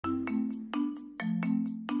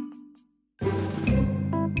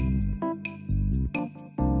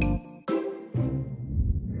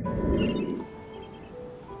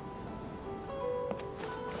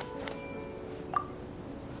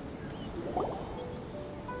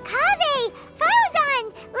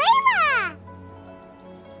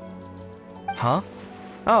Huh?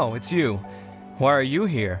 Oh, it's you. Why are you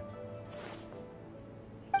here?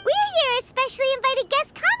 We're here as specially invited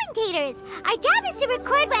guest commentators. Our job is to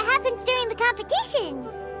record what happens during the competition.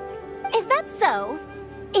 Is that so?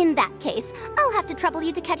 In that case, I'll have to trouble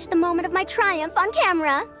you to catch the moment of my triumph on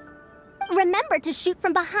camera. Remember to shoot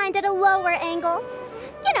from behind at a lower angle.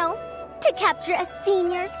 You know, to capture a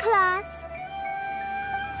seniors class.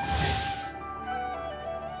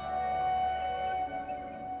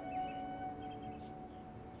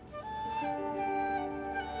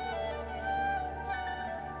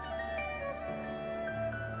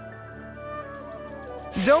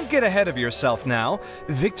 Don't get ahead of yourself now.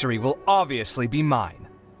 Victory will obviously be mine.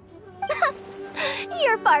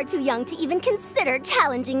 You're far too young to even consider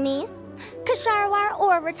challenging me. Kasharwar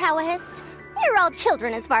or Ratawahist, you're all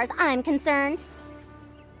children as far as I'm concerned.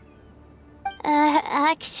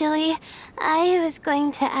 Actually, I was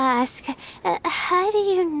going to ask, how do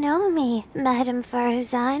you know me, Madame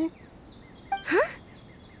Faruzan? Huh?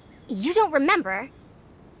 You don't remember?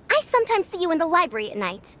 I sometimes see you in the library at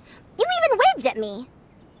night. You even waved at me.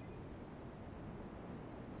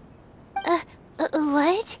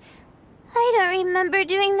 What? I don't remember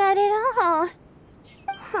doing that at all.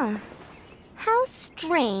 Huh. How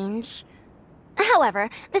strange. However,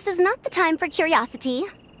 this is not the time for curiosity.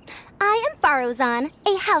 I am Faruzan,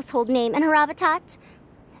 a household name in Haravatat.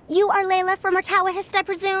 You are Layla from Ratawahist, I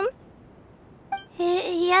presume?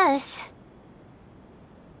 Yes.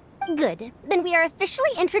 Good. Then we are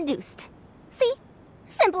officially introduced. See?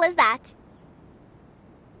 Simple as that.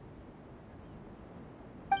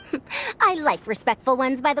 I like respectful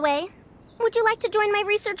ones, by the way. Would you like to join my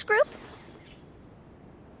research group?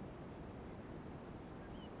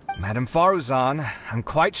 Madame Faruzan, I'm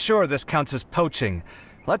quite sure this counts as poaching.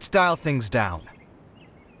 Let's dial things down.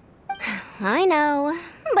 I know,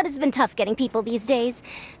 but it's been tough getting people these days,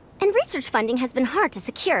 and research funding has been hard to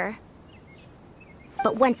secure.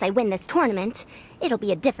 But once I win this tournament, it'll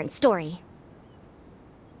be a different story.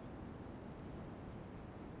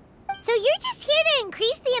 So you're just here to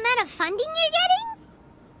increase the amount of funding you're getting?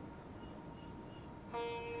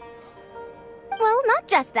 Well, not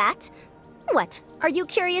just that. What, are you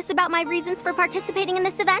curious about my reasons for participating in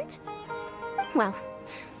this event? Well,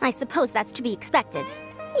 I suppose that's to be expected.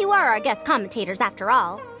 You are our guest commentators after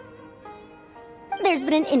all. There's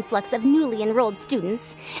been an influx of newly enrolled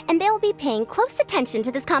students, and they'll be paying close attention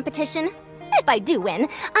to this competition. If I do win,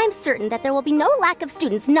 I'm certain that there will be no lack of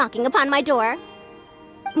students knocking upon my door.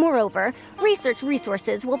 Moreover, research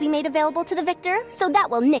resources will be made available to the victor, so that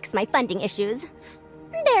will nix my funding issues.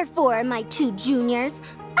 Therefore, my two juniors,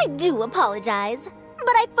 I do apologize,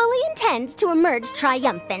 but I fully intend to emerge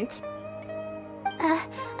triumphant.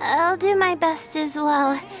 I'll do my best as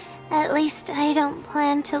well. At least I don't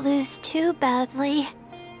plan to lose too badly.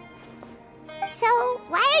 So,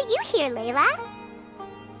 why are you here, Layla?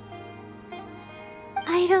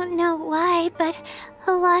 I don't know why, but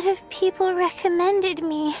a lot of people recommended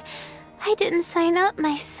me. I didn't sign up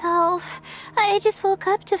myself. I just woke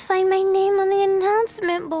up to find my name on the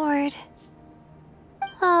announcement board.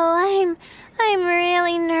 Oh, I'm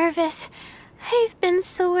really nervous. I've been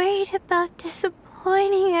so worried about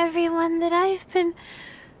disappointing everyone that I've been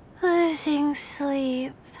losing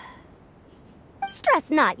sleep.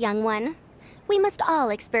 Stress not, young one. We must all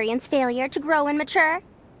experience failure to grow and mature.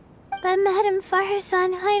 But Madame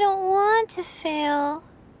Faruzan, I don't want to fail.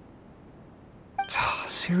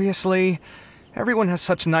 Seriously? Everyone has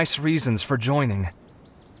such nice reasons for joining.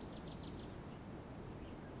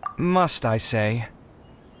 Must I say?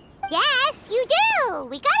 Yes, you do!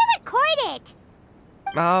 We gotta record it!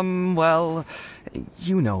 Well,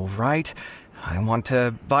 you know, right? I want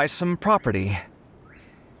to buy some property.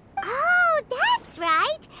 Oh, that's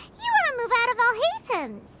right! You want to move out of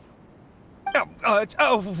Alhatham's.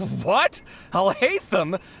 What?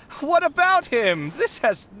 Alhatham? What about him? This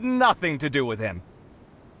has nothing to do with him.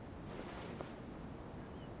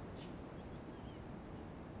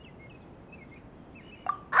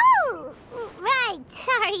 Oh, right.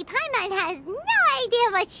 Sorry, Paimon has no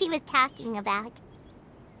idea what she was talking about.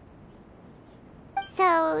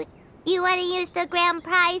 So, you want to use the grand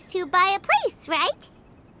prize to buy a place, right?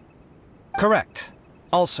 Correct.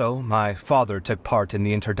 Also, my father took part in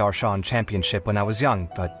the Interdarshan Championship when I was young,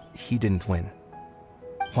 but he didn't win.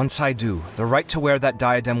 Once I do, the right to wear that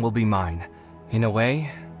diadem will be mine. In a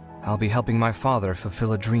way, I'll be helping my father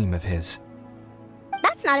fulfill a dream of his.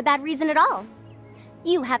 That's not a bad reason at all.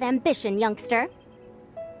 You have ambition, youngster.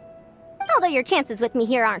 Although your chances with me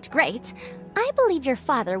here aren't great, I believe your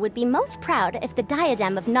father would be most proud if the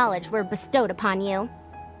diadem of knowledge were bestowed upon you.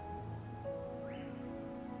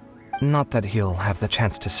 Not that he'll have the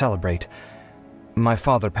chance to celebrate. My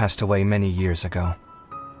father passed away many years ago.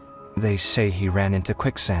 They say he ran into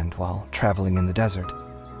quicksand while traveling in the desert.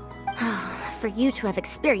 For you to have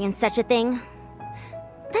experienced such a thing,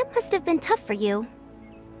 that must have been tough for you.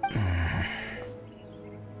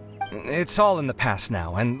 It's all in the past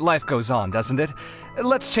now, and life goes on, doesn't it?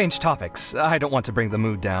 Let's change topics. I don't want to bring the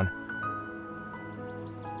mood down.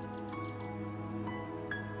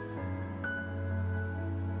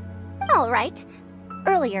 All right.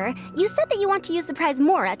 Earlier, you said that you want to use the prize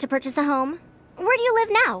Mora to purchase a home. Where do you live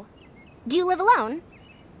now? Do you live alone?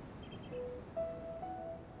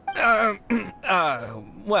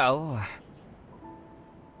 Well...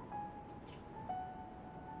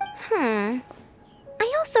 I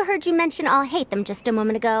also heard you mention I'll hate them just a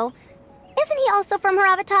moment ago. Isn't he also from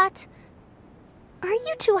Haravatat? Are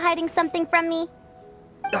you two hiding something from me?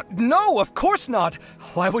 No, of course not!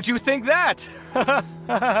 Why would you think that? Paimon's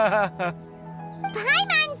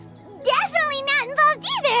definitely not involved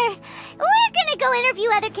either! We're gonna go interview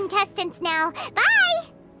other contestants now. Bye!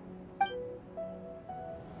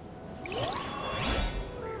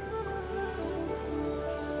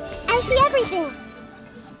 I see everything!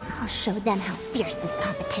 I'll show them how fierce this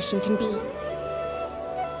competition can be.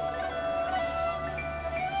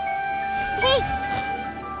 Hey!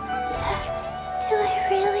 Do I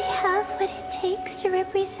really have what it takes to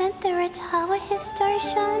represent the Ratawa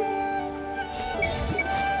Archon?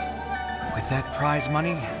 With that prize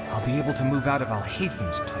money, I'll be able to move out of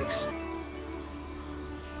Alhatham's place.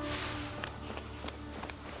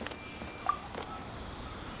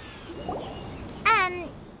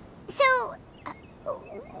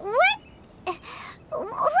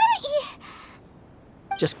 What are you...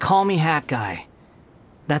 Just call me Hat Guy.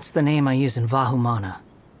 That's the name I use in Vahumana.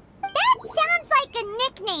 That sounds like a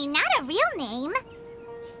nickname, not a real name.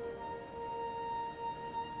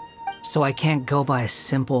 So I can't go by a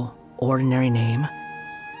simple, ordinary name?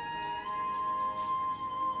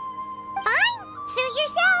 Fine, suit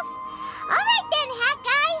yourself. Alright then, Hat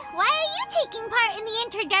Guy. Why are you taking part in the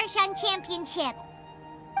Interdarshan Championship?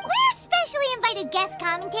 We're specially invited guest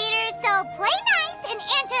commentators, so play nice and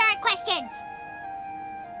answer our questions.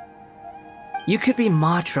 You could be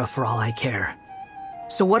Matra for all I care.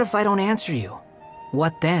 So what if I don't answer you?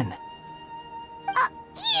 What then?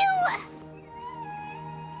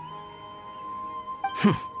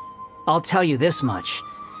 I'll tell you this much.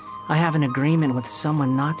 I have an agreement with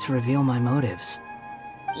someone not to reveal my motives.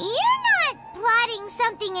 You're not plotting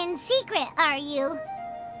something in secret, are you?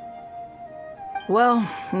 Well,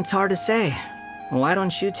 it's hard to say. Why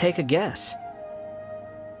don't you take a guess?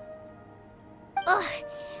 Ugh,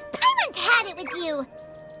 Paimon's had it with you.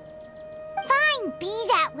 Fine, be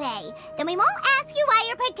that way. Then we won't ask you why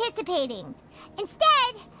you're participating.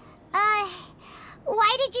 Instead,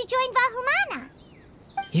 why did you join Vahumana?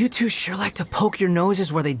 You two sure like to poke your noses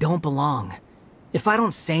where they don't belong. If I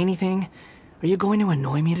don't say anything, are you going to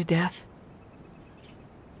annoy me to death?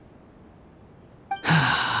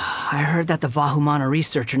 I heard that the Vahumana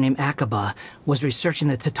researcher named Akaba was researching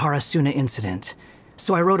the Tatarasuna incident,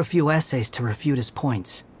 so I wrote a few essays to refute his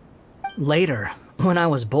points. Later, when I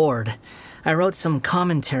was bored, I wrote some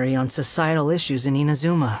commentary on societal issues in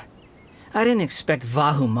Inazuma. I didn't expect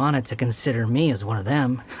Vahumana to consider me as one of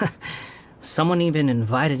them. Someone even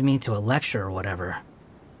invited me to a lecture or whatever.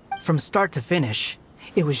 From start to finish,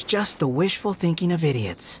 it was just the wishful thinking of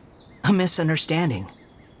idiots. A misunderstanding.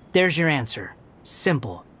 There's your answer.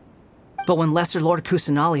 Simple. But when Lesser Lord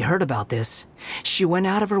Kusanali heard about this, she went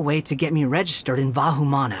out of her way to get me registered in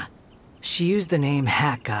Vahumana. She used the name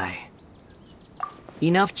Hat Guy.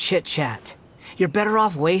 Enough chit-chat. You're better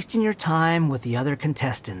off wasting your time with the other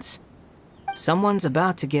contestants. Someone's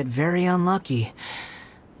about to get very unlucky.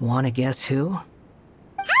 Wanna guess who? How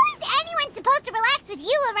is anyone supposed to relax with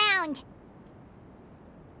you around?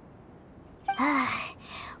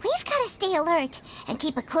 We've gotta stay alert and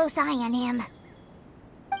keep a close eye on him.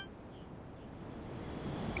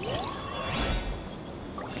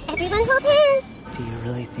 Everyone hold hands! Do you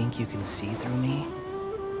really think you can see through me?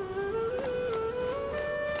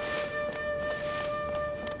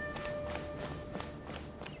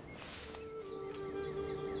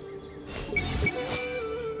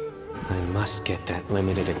 I must get that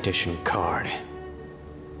limited edition card.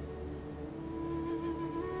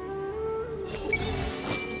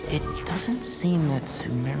 It doesn't seem that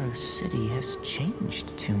Sumeru City has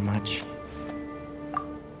changed too much.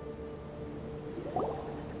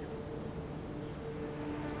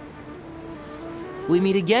 We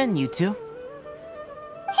meet again, you two.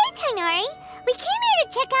 Hey, Tainari! We came here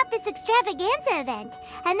to check out this extravaganza event,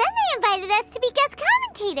 and then they invited us to be guest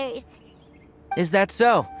commentators. Is that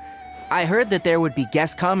so? I heard that there would be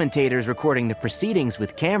guest commentators recording the proceedings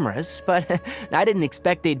with cameras, but I didn't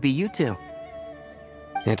expect they'd be you two.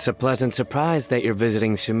 It's a pleasant surprise that you're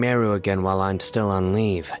visiting Sumeru again while I'm still on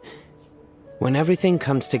leave. When everything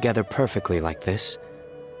comes together perfectly like this,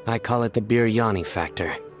 I call it the biryani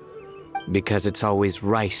factor. Because it's always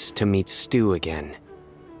rice to meet stew again.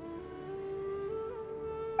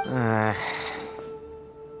 Ugh.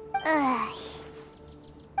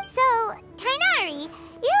 So, Tainari,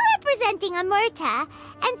 you're representing Amurta,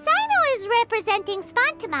 and Sino is representing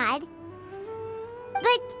Spantamad.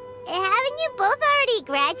 But haven't you both already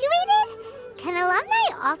graduated? Can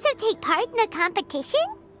alumni also take part in a competition?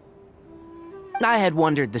 I had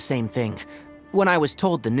wondered the same thing. When I was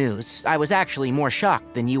told the news, I was actually more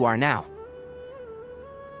shocked than you are now.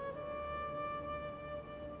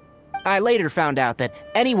 I later found out that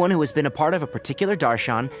anyone who has been a part of a particular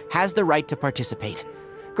darshan has the right to participate.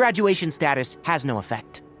 Graduation status has no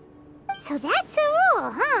effect. So that's a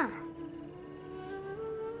rule, huh?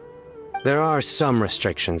 There are some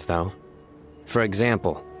restrictions, though. For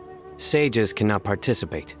example, sages cannot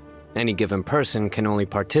participate. Any given person can only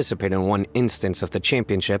participate in one instance of the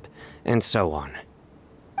championship, and so on.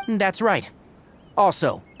 That's right.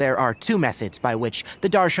 Also, there are two methods by which the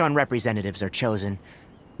darshan representatives are chosen.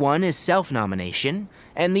 One is self-nomination,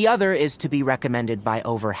 and the other is to be recommended by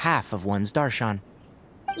over half of one's darshan.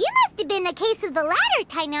 You must have been a case of the latter,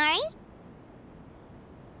 Tainari.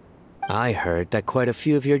 I heard that quite a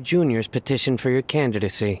few of your juniors petitioned for your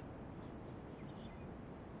candidacy.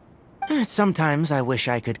 Sometimes I wish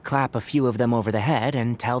I could clap a few of them over the head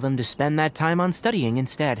and tell them to spend that time on studying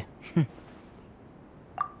instead.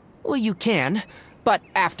 Well, you can, but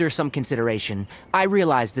after some consideration, I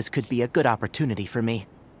realize this could be a good opportunity for me.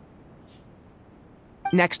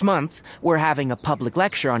 Next month, we're having a public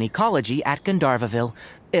lecture on ecology at Gandharvaville.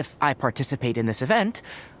 If I participate in this event,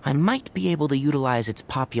 I might be able to utilize its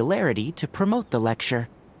popularity to promote the lecture.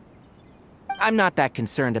 I'm not that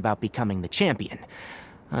concerned about becoming the champion,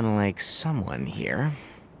 unlike someone here.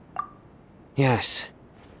 Yes,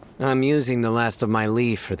 I'm using the last of my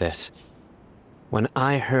leave for this. When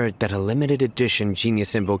I heard that a limited edition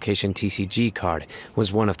Genius Invocation TCG card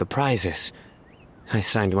was one of the prizes, I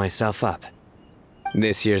signed myself up.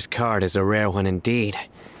 This year's card is a rare one indeed.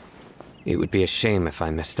 It would be a shame if I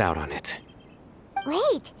missed out on it.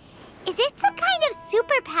 Wait, is it some kind of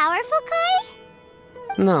super powerful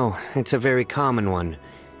card? No, it's a very common one.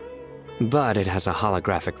 But it has a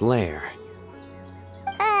holographic layer.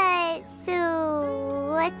 So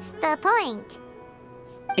what's the point?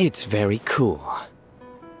 It's very cool.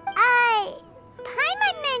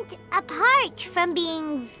 Paimon meant apart from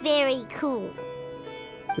being very cool.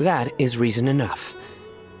 That is reason enough.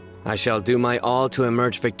 I shall do my all to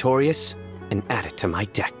emerge victorious and add it to my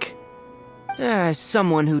deck. As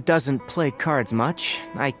someone who doesn't play cards much,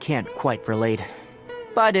 I can't quite relate.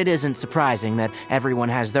 But it isn't surprising that everyone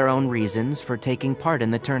has their own reasons for taking part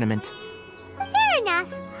in the tournament. Fair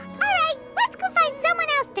enough. Alright, let's go find someone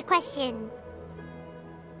else to question.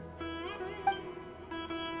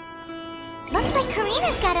 Looks like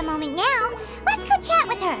Karina's got a moment now. Let's go chat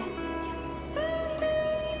with her.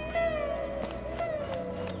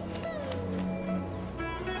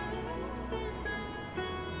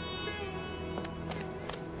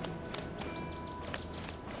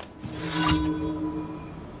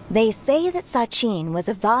 They say that Sachin was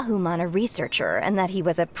a Vahumana researcher and that he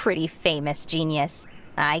was a pretty famous genius.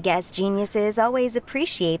 I guess geniuses always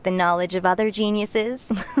appreciate the knowledge of other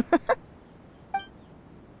geniuses.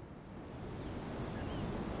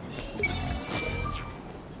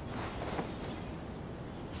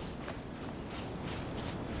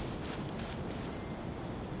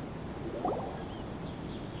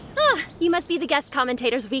 You must be the guest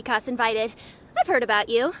commentators Vikas invited. I've heard about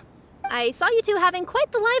you. I saw you two having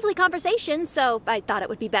quite the lively conversation, so I thought it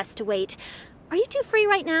would be best to wait. Are you two free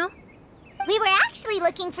right now? We were actually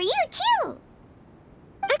looking for you, too.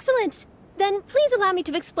 Excellent! Then please allow me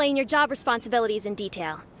to explain your job responsibilities in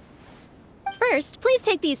detail. First, please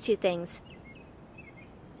take these two things.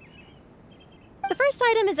 The first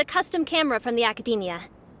item is a custom camera from the Academia.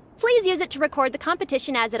 Please use it to record the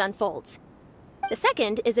competition as it unfolds. The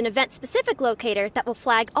second is an event-specific locator that will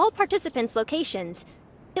flag all participants' locations.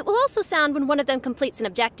 It will also sound when one of them completes an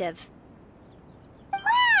objective.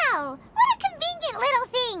 Wow! What a convenient little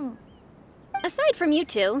thing! Aside from you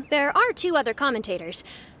two, there are two other commentators.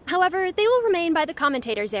 However, they will remain by the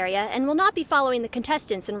commentators area and will not be following the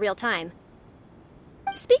contestants in real time.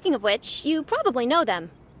 Speaking of which, you probably know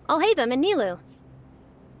them. Alhaitham and Nilu.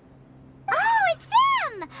 Oh, it's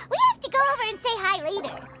them! We have to go over and say hi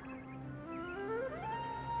later.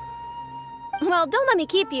 Well, don't let me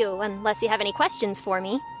keep you, unless you have any questions for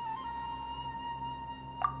me.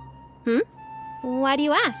 Why do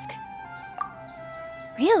you ask?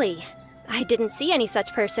 Really? I didn't see any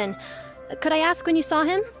such person. Could I ask when you saw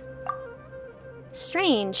him?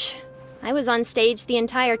 Strange. I was on stage the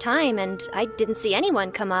entire time, and I didn't see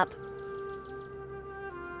anyone come up.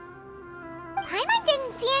 Paimon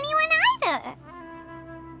didn't see anyone either.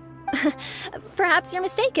 Perhaps you're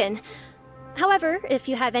mistaken. However, if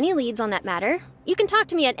you have any leads on that matter, you can talk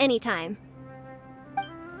to me at any time.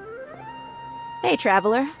 Hey,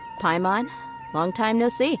 Traveler. Paimon. Long time no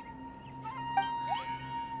see.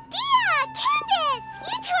 Dia! Candace!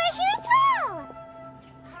 You two are here as well!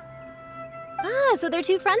 Ah, so they're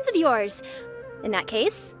two friends of yours. In that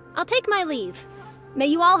case, I'll take my leave. May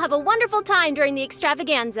you all have a wonderful time during the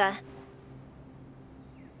extravaganza.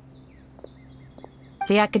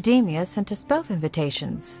 The Academia sent us both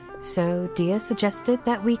invitations, so Dia suggested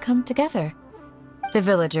that we come together. The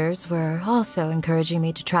villagers were also encouraging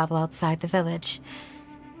me to travel outside the village.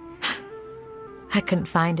 I couldn't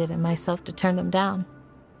find it in myself to turn them down.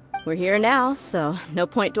 We're here now, so no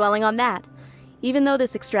point dwelling on that. Even though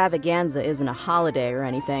this extravaganza isn't a holiday or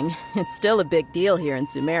anything, it's still a big deal here in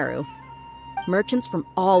Sumeru. Merchants from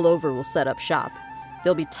all over will set up shop.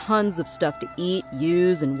 There'll be tons of stuff to eat,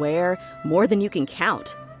 use, and wear, more than you can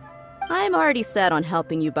count. I'm already set on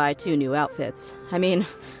helping you buy 2 new outfits. I mean,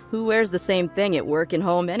 who wears the same thing at work and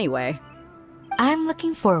home anyway? I'm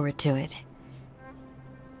looking forward to it.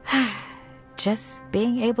 Just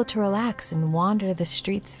being able to relax and wander the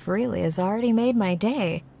streets freely has already made my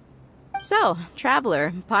day. So,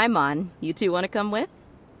 Traveler, Paimon, you two want to come with?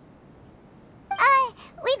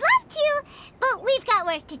 We'd love to, but we've got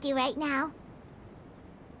work to do right now.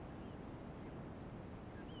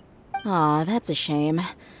 Aw, that's a shame.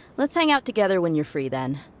 Let's hang out together when you're free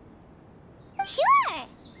then. Sure!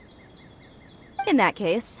 In that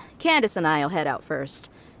case, Candace and I'll head out first.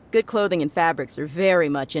 Good clothing and fabrics are very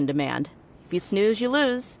much in demand. If you snooze, you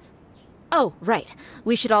lose. Oh, right.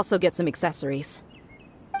 We should also get some accessories.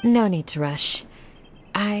 No need to rush.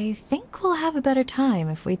 I think we'll have a better time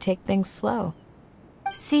if we take things slow.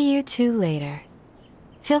 See you two later.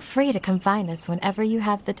 Feel free to come find us whenever you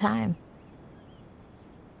have the time.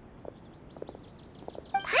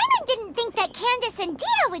 Paimon didn't think that Candace and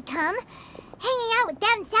Dia would come. Hanging out with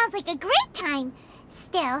them sounds like a great time.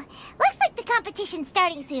 Still, looks like the competition's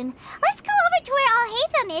starting soon. Let's go over to where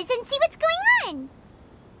Alhaitham is and see what's going on.